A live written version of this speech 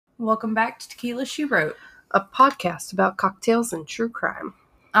Welcome back to Tequila She Wrote, a podcast about cocktails and true crime.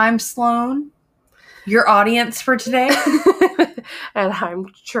 I'm Sloan, your audience for today. And I'm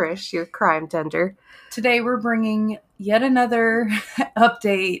Trish, your crime tender. Today we're bringing yet another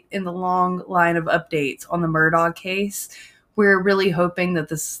update in the long line of updates on the Murdaugh case. We're really hoping that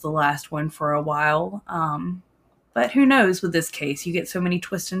this is the last one for a while. But who knows with this case? You get so many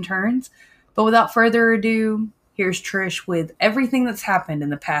twists and turns. But without further ado, here's Trish with everything that's happened in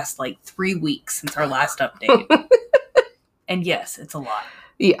the past 3 weeks since our last update. And yes, it's a lot.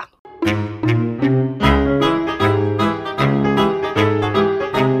 Yeah.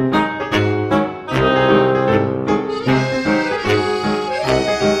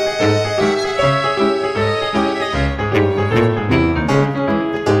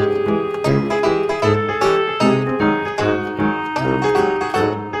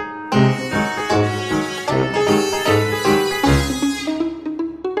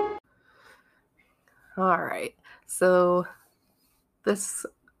 Alright, so this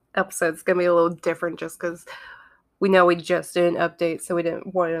episode's going to be a little different just because we know we just did an update, so we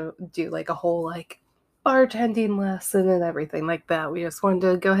didn't want to do a whole bartending lesson and everything like that. We just wanted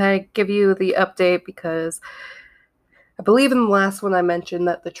to go ahead and give you the update because I believe in the last one I mentioned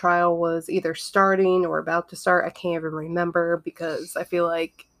that the trial was either starting or about to start. I can't even remember because I feel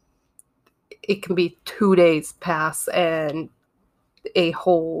like it can be 2 days pass and a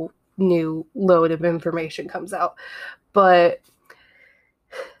whole new load of information comes out. But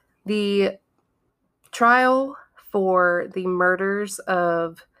the trial for the murders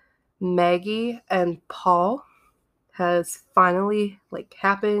of Maggie and Paul has finally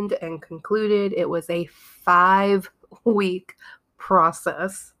happened and concluded. It was a 5-week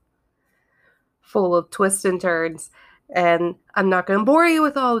process full of twists and turns, and I'm not going to bore you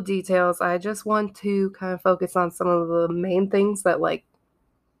with all the details. I just want to kind of focus on some of the main things that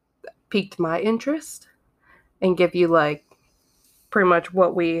piqued my interest and give you pretty much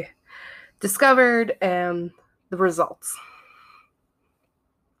what we discovered and the results.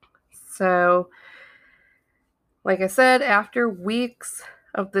 So, like I said, after weeks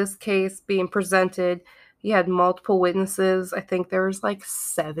of this case being presented, you had multiple witnesses. I think there was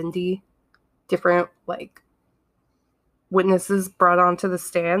 70 different witnesses brought onto the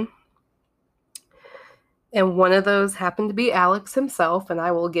stand. And one of those happened to be Alex himself, and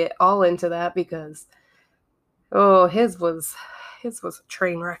I will get all into that because, his was a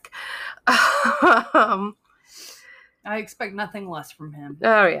train wreck. I expect nothing less from him.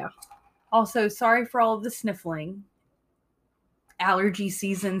 Oh, yeah. Also, sorry for all of the sniffling. Allergy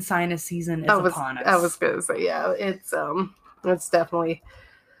season, sinus season is upon us. I was going to say, yeah, it's definitely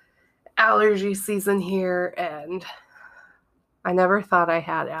allergy season here, and I never thought I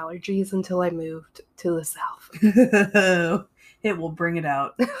had allergies until I moved to the South. It will bring it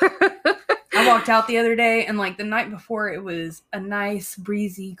out. I walked out the other day, and the night before, it was a nice,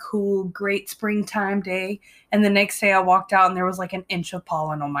 breezy, cool, great springtime day. And the next day I walked out and there was an inch of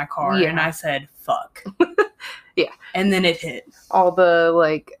pollen on my car. Yeah. And I said, fuck. Yeah. And then it hit. All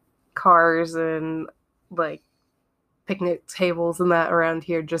the cars and picnic tables and that around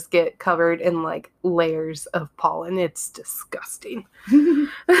here just get covered in layers of pollen. It's disgusting.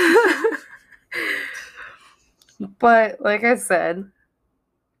 But like I said,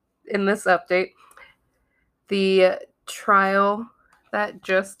 in this update, the trial that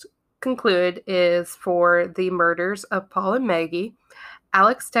just concluded is for the murders of Paul and Maggie.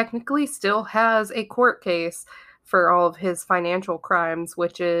 Alex technically still has a court case for all of his financial crimes,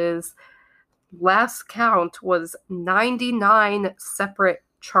 which is, last count was 99 separate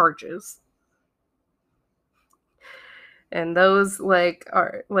charges. And those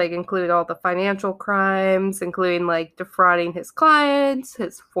are include all the financial crimes, including defrauding his clients,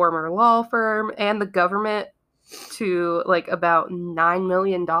 his former law firm, and the government to about $9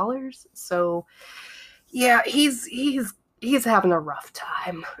 million. So yeah, he's having a rough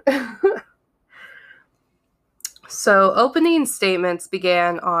time. So opening statements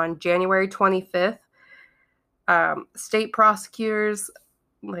began on January 25th. State prosecutors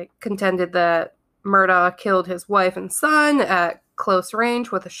contended that Murdaugh killed his wife and son at close range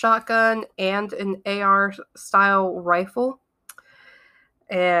with a shotgun and an AR-style rifle.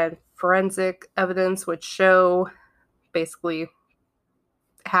 And forensic evidence would show basically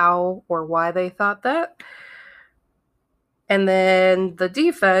how or why they thought that. And then the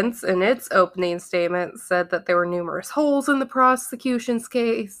defense, in its opening statement, said that there were numerous holes in the prosecution's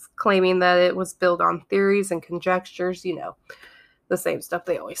case, claiming that it was built on theories and conjectures, the same stuff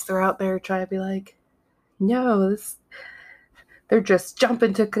they always throw out there, try to be no, they're just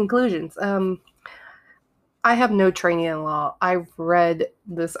jumping to conclusions. I have no training in law. I read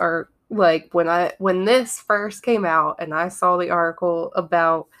this art like when this first came out and I saw the article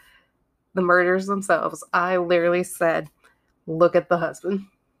about the murders themselves, I literally said, "Look at the husband."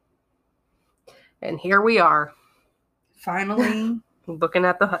 And here we are, Finally, looking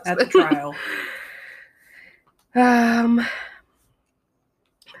at the at the husband. trial.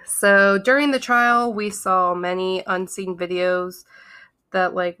 So during the trial, we saw many unseen videos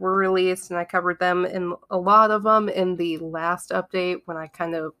that like were released, and I covered them in a lot of them in the last update when I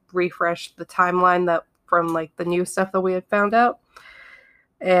kind of refreshed the timeline that from like the new stuff that we had found out.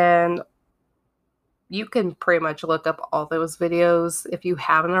 And you can pretty much look up all those videos if you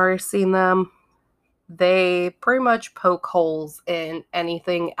haven't already seen them. They pretty much poke holes in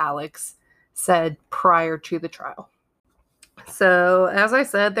anything Alex said prior to the trial. So, as I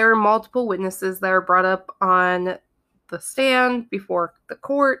said, there are multiple witnesses that are brought up on the stand before the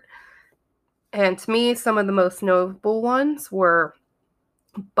court. And to me, some of the most notable ones were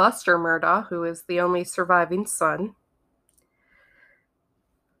Buster Murdaugh, who is the only surviving son,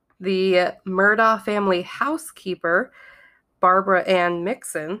 the Murdaugh family housekeeper, Barbara Ann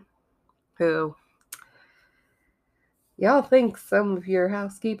Mixon, who y'all think some of your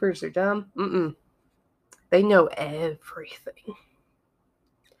housekeepers are dumb. Mm-mm. They know everything.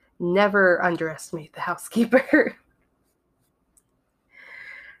 Never underestimate the housekeeper.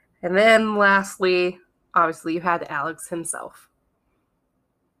 And then lastly, obviously, you had Alex himself.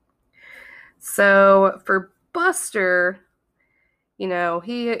 So for Buster, you know,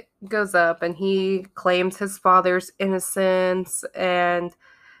 he goes up and he claims his father's innocence. And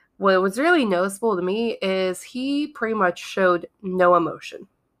what was really noticeable to me is he pretty much showed no emotion.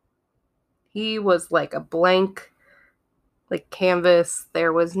 He was like a blank, like canvas.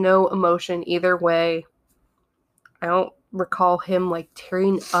 There was no emotion either way. I don't recall him like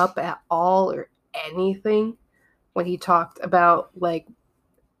tearing up at all or anything when he talked about like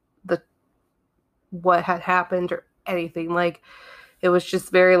the what had happened or anything. Like it was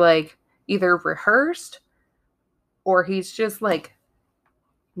just very like either rehearsed or he's just like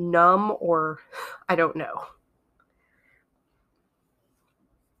numb or I don't know.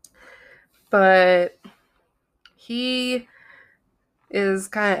 But he is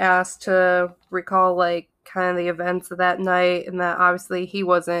kind of asked to recall like kind of the events of that night, and that obviously he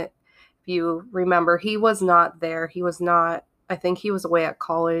wasn't, if you remember, he was not there. He was not, I think he was away at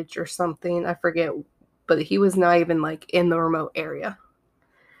college or something. I forget, but he was not even like in the remote area.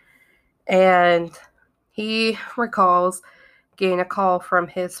 And he recalls getting a call from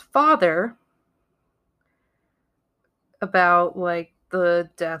his father about like the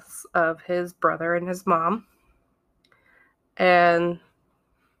deaths of his brother and his mom. And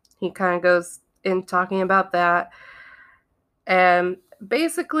he kind of goes in talking about that. And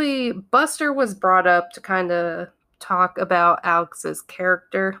basically, Buster was brought up to kind of talk about Alex's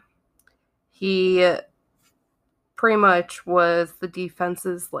character. He pretty much was the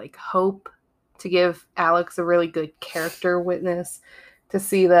defense's like hope to give Alex a really good character witness, to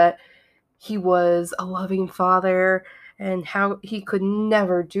see that he was a loving father and how he could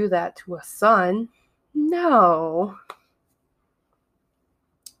never do that to a son. No.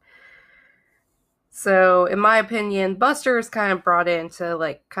 So, in my opinion, Buster is kind of brought in to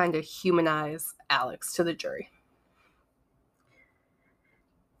like kind of humanize Alex to the jury.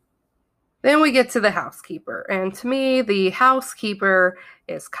 Then we get to the housekeeper. And to me, the housekeeper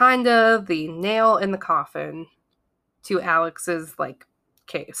is kind of the nail in the coffin to Alex's like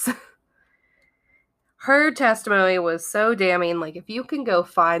case. Her testimony was so damning. Like, if you can go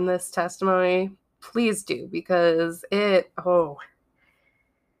find this testimony, please do, because it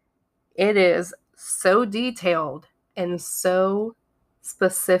is so detailed and so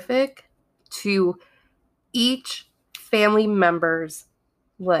specific to each family member's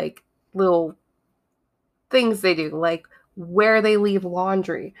like little things they do, like where they leave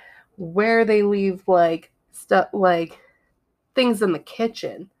laundry, where they leave like stuff, like things in the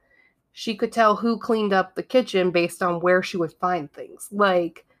kitchen. She could tell who cleaned up the kitchen based on where she would find things.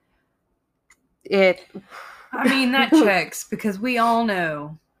 Like it. I mean, that checks, because we all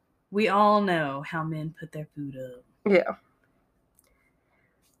know how men put their food up. Yeah.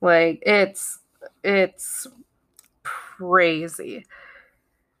 Like it's crazy.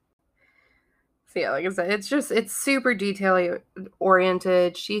 So yeah, like I said, it's super detail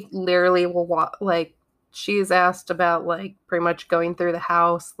oriented. She literally will like she's asked about like pretty much going through the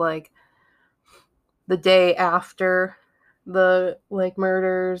house like the day after the like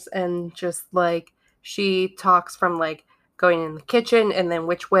murders, and just like she talks from like going in the kitchen and then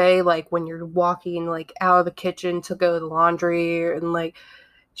which way, like when you're walking like out of the kitchen to go to the laundry, and like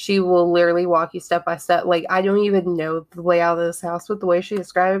She will literally walk you step by step. Like, I don't even know the layout of this house, but the way she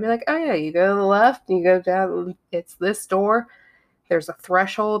described it, be like, oh yeah, you go to the left, you go down, it's this door, there's a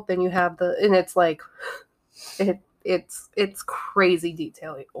threshold, then you have and it's like, it's crazy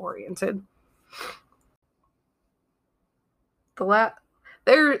detail oriented.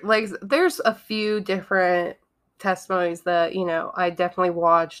 There's a few different testimonies that, I definitely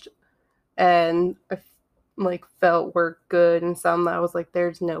watched and like felt were good, and some that I was like,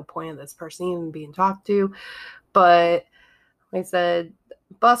 there's no point of this person even being talked to. But like I said,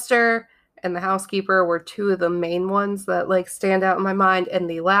 Buster and the housekeeper were two of the main ones that like stand out in my mind, and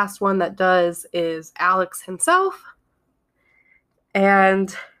the last one that does is Alex himself.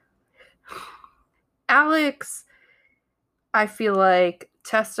 And Alex, I feel like,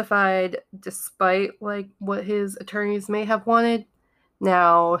 testified despite like what his attorneys may have wanted.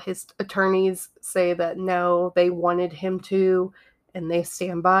 Now, his attorneys say that no, they wanted him to, and they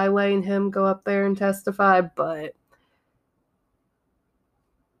stand by letting him go up there and testify, but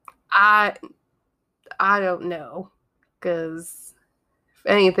I don't know, because if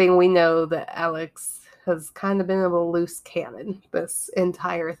anything, we know that Alex has kind of been a loose cannon this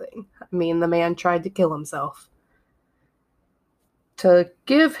entire thing. I mean, the man tried to kill himself to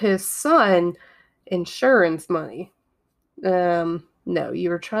give his son insurance money. No, you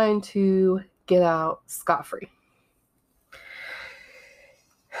were trying to get out scot-free.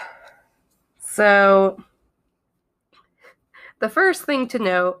 So, the first thing to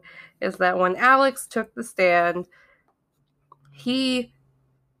note is that when Alex took the stand, he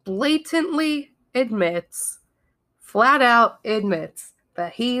blatantly flat out admits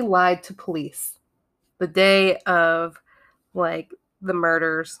that he lied to police the day of, like, the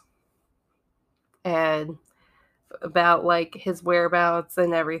murders and about, like, his whereabouts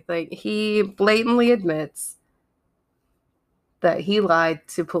and everything. He blatantly admits that he lied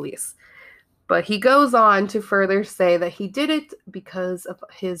to police. But he goes on to further say that he did it because of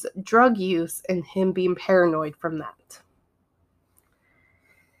his drug use and him being paranoid from that.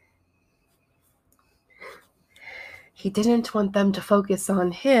 He didn't want them to focus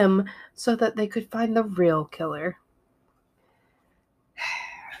on him so that they could find the real killer.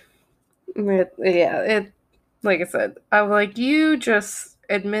 Like I said, I'm like, you just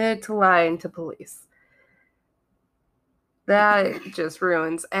admitted to lying to police. That just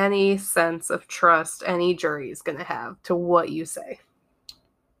ruins any sense of trust any jury is going to have to what you say.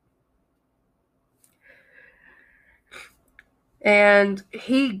 And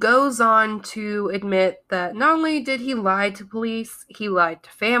he goes on to admit that not only did he lie to police, he lied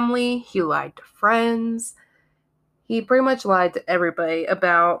to family, he lied to friends. He pretty much lied to everybody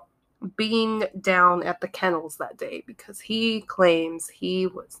about being down at the kennels that day, because he claims he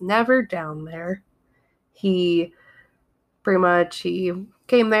was never down there. He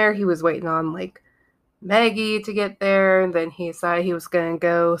came there, he was waiting on like Maggie to get there, and then he decided he was going to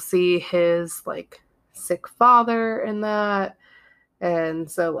go see his like sick father and that. And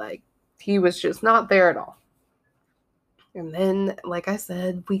so, like, he was just not there at all. And then, like I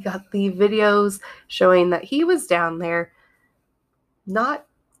said, we got the videos showing that he was down there not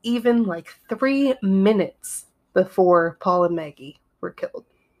even like 3 minutes before Paul and Maggie were killed.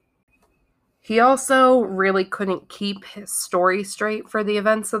 He also really couldn't keep his story straight for the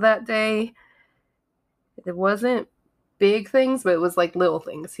events of that day. It wasn't big things, but it was like little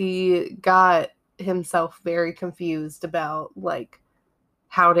things. He got himself very confused about like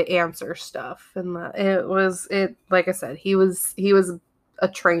how to answer stuff, and like I said, he was a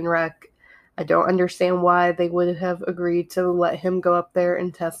train wreck. I don't understand why they would have agreed to let him go up there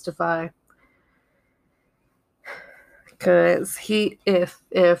and testify, because if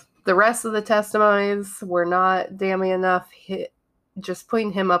the rest of the testimonies were not damning enough, just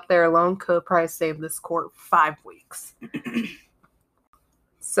putting him up there alone could probably save this court 5 weeks.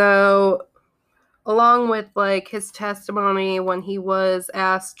 So, along with like his testimony when he was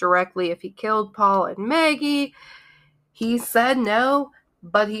asked directly if he killed Paul and Maggie, he said no,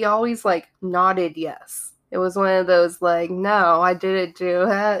 but he always like nodded yes. It was one of those like, no, I didn't do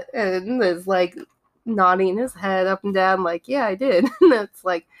it, and is like nodding his head up and down like, yeah, I did. And it's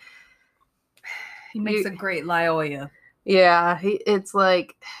like, he makes a great liar. Yeah, it's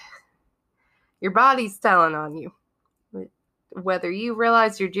like your body's telling on you. Whether you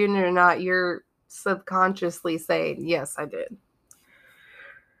realize you're doing it or not, you're subconsciously saying, yes, I did.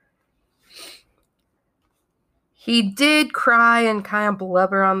 He did cry and kind of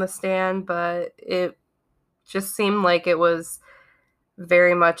blubber on the stand, but it just seemed like it was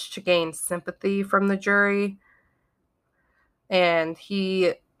very much to gain sympathy from the jury. And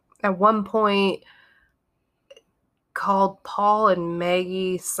he, at one point, called Paul and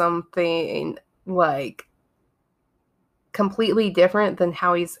Maggie something like completely different than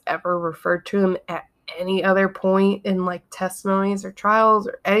how he's ever referred to him at any other point in like testimonies or trials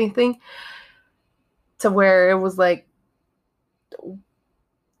or anything, to where it was like,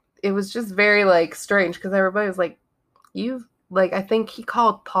 it was just very like strange, because everybody was like, you like, I think he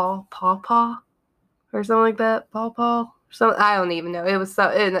called Paul Paw or something like that, Paw. So I don't even know. It was so,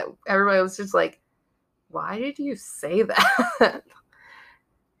 and everybody was just like, why did you say that?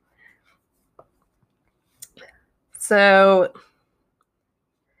 So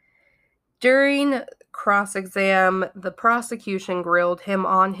during cross-exam, the prosecution grilled him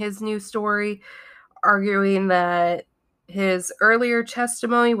on his new story, arguing that his earlier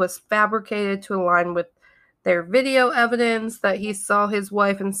testimony was fabricated to align with their video evidence, that he saw his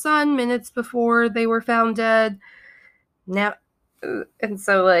wife and son minutes before they were found dead. Now, and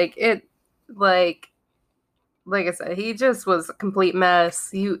so like it, like I said, he just was a complete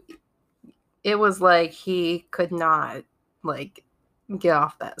mess. It was like he could not like get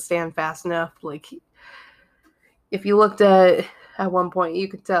off that stand fast enough. Like, if you looked at one point, you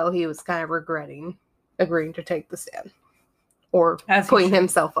could tell he was kind of regretting agreeing to take the stand or putting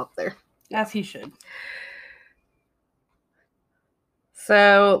himself up there. As he should.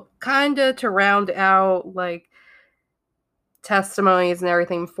 So, kind of to round out like testimonies and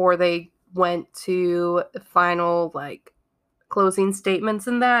everything before they went to final like closing statements,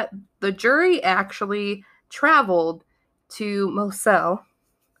 and that the jury actually traveled to Moselle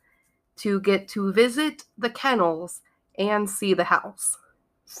to get to visit the kennels and see the house.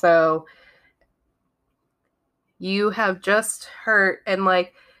 So you have just heard, and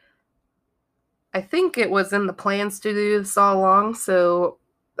like, I think it was in the plans to do this all along. So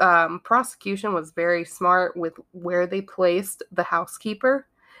prosecution was very smart with where they placed the housekeeper,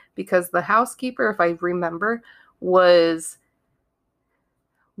 because the housekeeper, if I remember, was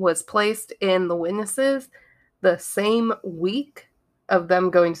placed in the witnesses the same week of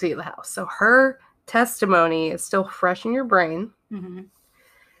them going to see the house. So her testimony is still fresh in your brain. Mm-hmm.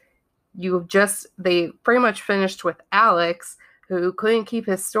 They pretty much finished with Alex, who couldn't keep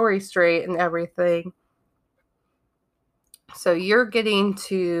his story straight and everything. So you're getting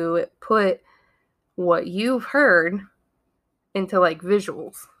to put what you've heard into like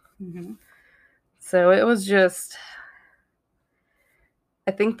visuals. Mm-hmm. So it was just,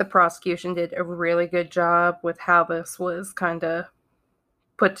 I think the prosecution did a really good job with how this was kind of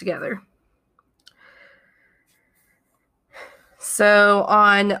put together. So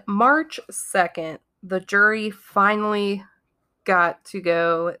on March 2nd, the jury finally got to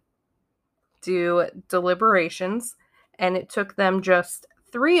go do deliberations, and it took them just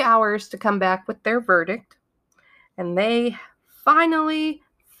 3 hours to come back with their verdict. And they finally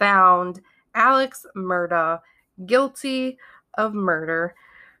found Alex Murdaugh guilty of murder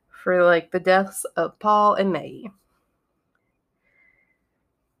for like the deaths of Paul and Maggie.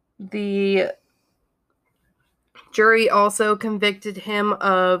 The jury also convicted him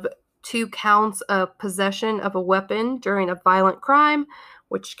of 2 counts of possession of a weapon during a violent crime,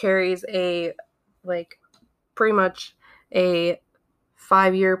 which carries a like pretty much a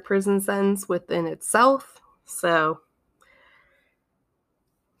 5-year prison sentence within itself. So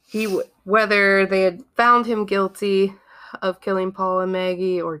whether they had found him guilty of killing Paul and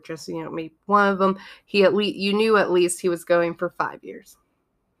Maggie, or just, maybe one of them, you knew at least he was going for 5 years.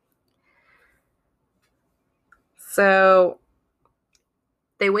 So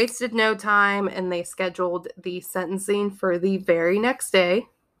they wasted no time, and they scheduled the sentencing for the very next day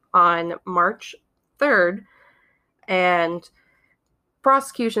on March 3rd. And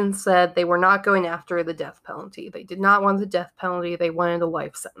prosecution said they were not going after the death penalty. They did not want the death penalty. They wanted a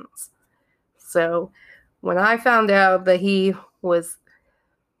life sentence. So when I found out that he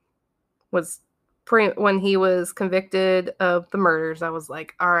when he was convicted of the murders, I was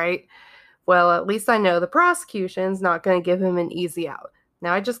like, all right, well, at least I know the prosecution's not going to give him an easy out.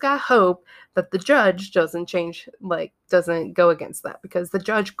 Now I just got to hope that the judge doesn't go against that, because the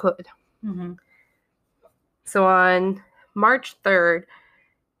judge could. Mm-hmm. So on March 3rd,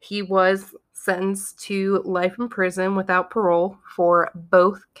 he was sentenced to life in prison without parole for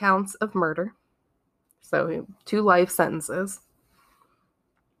both counts of murder. So 2 life sentences.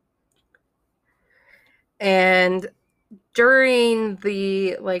 And during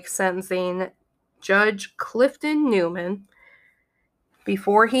the sentencing, Judge Clifton Newman,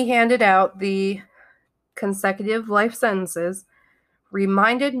 before he handed out the consecutive life sentences,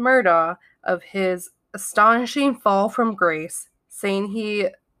 reminded Murdaugh of his astonishing fall from grace, saying he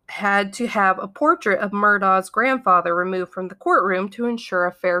had to have a portrait of Murdaugh's grandfather removed from the courtroom to ensure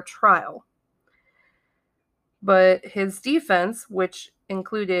a fair trial. But his defense, which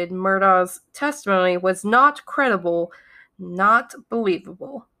included Murdaugh's testimony, was not credible, not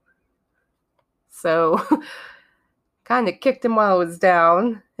believable. So, kind of kicked him while it was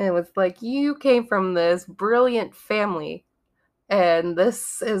down and was like, you came from this brilliant family and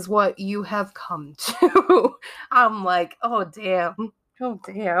this is what you have come to. I'm like, oh damn.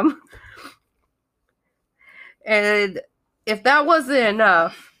 And if that wasn't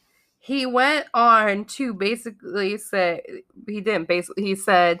enough, he went on to basically say, he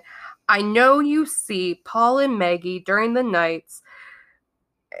said, I know you see Paul and Maggie during the nights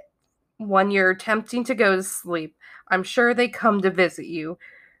when you're attempting to go to sleep. I'm sure they come to visit you.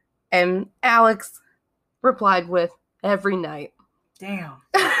 And Alex replied with, every night. Damn.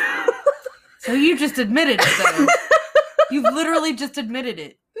 So you just admitted it, though. You've literally just admitted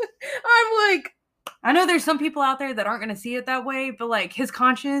it. I'm like, I know there's some people out there that aren't going to see it that way, but like his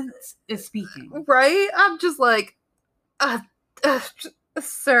conscience is speaking. Right? I'm just like,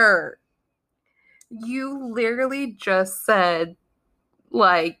 sir, you literally just said,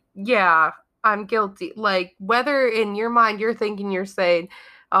 like, yeah, I'm guilty. Like, whether in your mind you're thinking you're saying,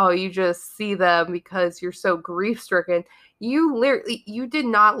 oh, you just see them because you're so grief-stricken, you did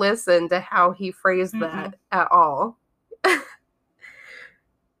not listen to how he phrased that at all.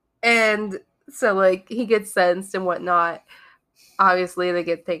 And so, like, he gets sentenced and whatnot. Obviously, they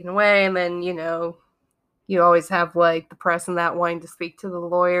get taken away, and then, you know, you always have, like, the press and that wanting to speak to the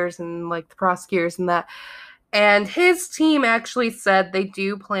lawyers and, like, the prosecutors and that. And his team actually said they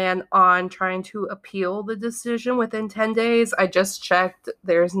do plan on trying to appeal the decision within 10 days. I just checked.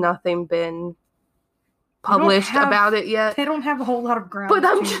 There's nothing been published about it yet. They don't have a whole lot of ground but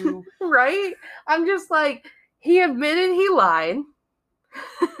right? I'm just like, he admitted he lied.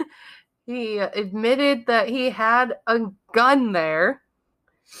 He admitted that he had a gun there.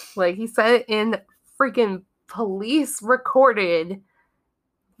 Like, he said it in freaking police recorded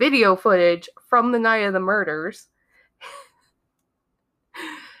video footage from the night of the murders.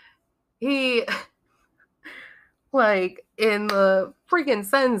 He, like, in the freaking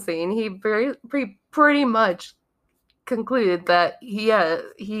sentencing, he pretty much concluded that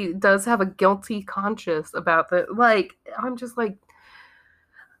he does have a guilty conscience about that. Like, I'm just like,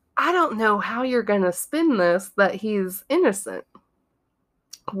 I don't know how you're gonna spin this that he's innocent.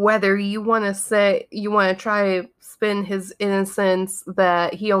 Whether you want to try to spin his innocence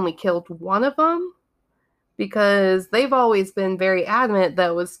that he only killed one of them, because they've always been very adamant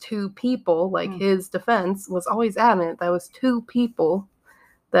that it was two people. Like, his defense was always adamant that it was two people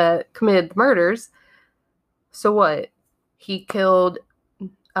that committed the murders. So what? He killed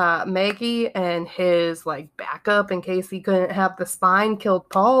Maggie, and his, like, backup in case he couldn't have the spine killed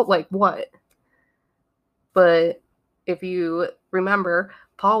Paul. Like, what? But if you remember,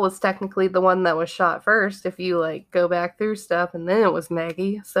 Paul was technically the one that was shot first, if you, like, go back through stuff, and then it was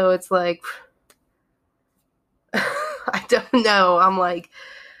Maggie. So it's like, I don't know. I'm like,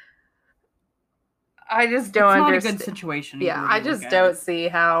 I just don't understand. It's not a good situation. Yeah, I just don't see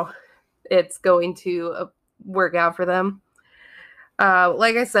how it's going to work out for them.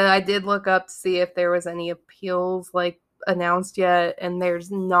 Like I said, I did look up to see if there was any appeals, like, announced yet, and there's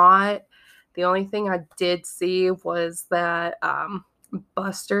not. The only thing I did see was that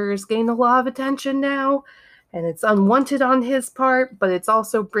Buster's gained a lot of attention now, and it's unwanted on his part, but it's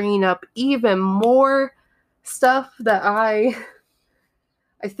also bringing up even more stuff that I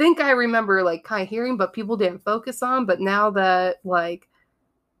think I remember, like, kind of hearing, but people didn't focus on. But now that, like,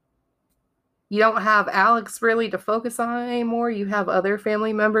 you don't have Alex really to focus on anymore, you have other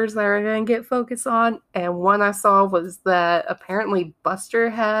family members that are going to get focused on. And one I saw was that apparently Buster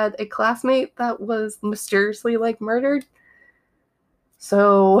had a classmate that was mysteriously, like, murdered.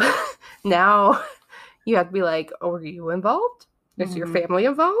 So now you have to be like, oh, are you involved? Is your family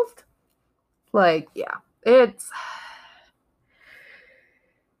involved? Like, yeah, it's...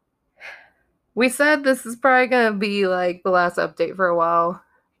 We said this is probably going to be, like, the last update for a while.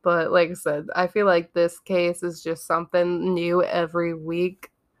 But like I said, I feel like this case is just something new every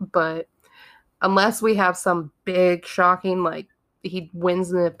week. But unless we have some big, shocking, like, he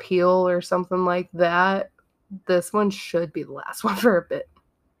wins an appeal or something like that, this one should be the last one for a bit.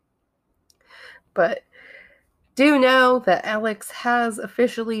 But do know that Alex has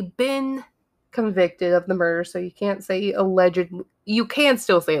officially been convicted of the murder, so you can't say allegedly. You can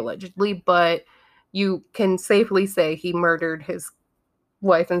still say allegedly, but you can safely say he murdered his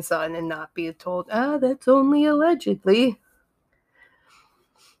wife and son and not be told, that's only allegedly.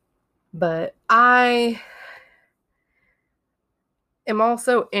 But I am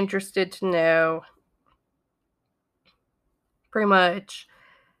also interested to know pretty much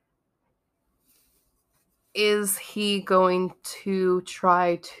is he going to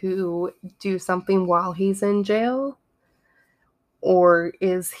try to do something while he's in jail? Or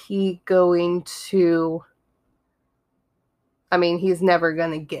is he going to... I mean, he's never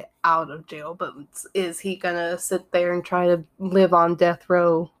going to get out of jail, but is he going to sit there and try to live on death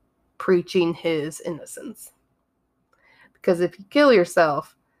row preaching his innocence? Because if you kill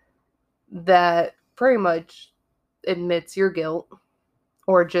yourself, that pretty much admits your guilt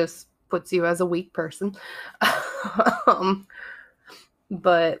or just puts you as a weak person.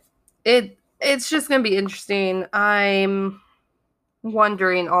 But it's just going to be interesting. I'm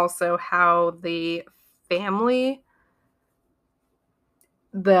wondering also how the family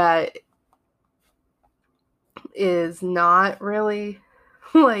that is not really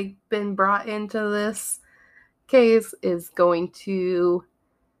like been brought into this case is going to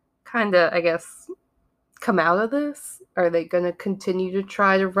kind of, I guess, come out of this. Are they going to continue to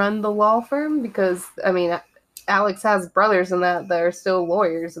try to run the law firm? Because, I mean, Alex has brothers in that are still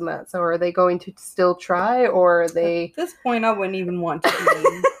lawyers in that. So are they going to still try, or are they... At this point, I wouldn't even want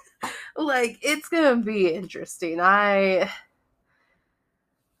to be. Like, it's going to be interesting. I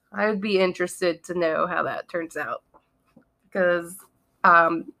would be interested to know how that turns out. Because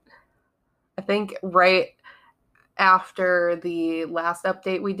I think right after the last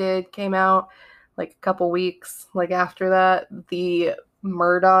update we did came out, like a couple weeks like after that, the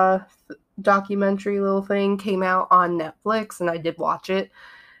Murdaugh documentary little thing came out on Netflix, and I did watch it,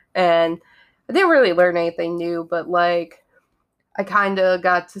 and I didn't really learn anything new, but like I kind of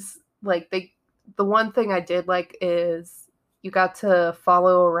got to like the one thing I did like is you got to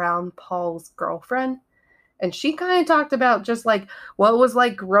follow around Paul's girlfriend, and she kind of talked about just like what it was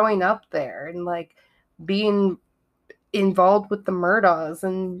like growing up there and like being involved with the Murdaughs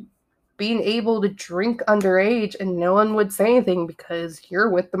and being able to drink underage and no one would say anything because you're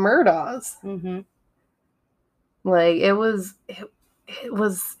with the Murdaughs. Mm-hmm. Like it was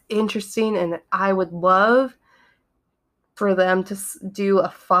interesting, and I would love for them to do a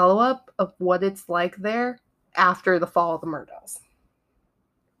follow-up of what it's like there after the fall of the Murdaughs.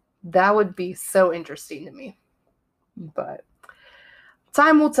 That would be so interesting to me. But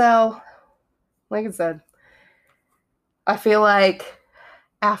time will tell. Like I said, I feel like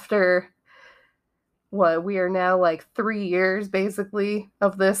after we are now like 3 years basically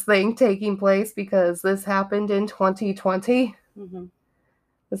of this thing taking place, because this happened in 2020. Mm-hmm.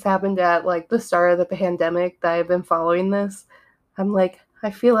 This happened at like the start of the pandemic that I've been following this. I'm like, I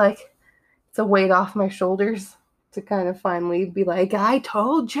feel like it's a weight off my shoulders to kind of finally be like, I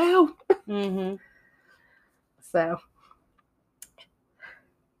told you. Mm-hmm. So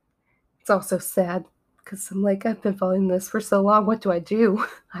it's also sad because I'm like, I've been following this for so long. What do?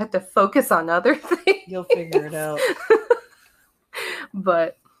 I have to focus on other things. You'll figure it out.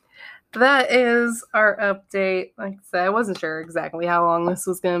 But that is our update. Like I said, I wasn't sure exactly how long this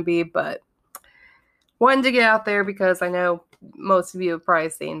was going to be, but wanted to get out there because I know most of you have probably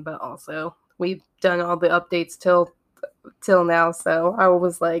seen, but also we've done all the updates till now, so I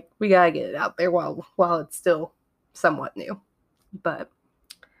was like, we gotta get it out there while it's still somewhat new. But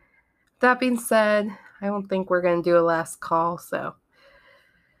that being said, I don't think we're gonna do a last call, so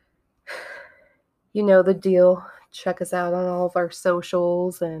you know the deal. Check us out on all of our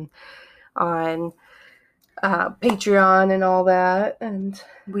socials and on Patreon and all that. And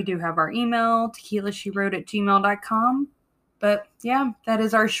we do have our email, tequilashewrote@gmail.com. But yeah, that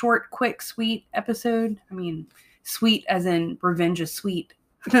is our short, quick, sweet episode. I mean, sweet as in revenge is sweet.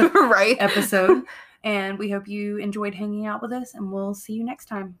 right. Episode. And we hope you enjoyed hanging out with us, and we'll see you next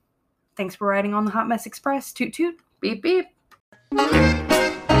time. Thanks for riding on the Hot Mess Express. Toot toot. Beep beep.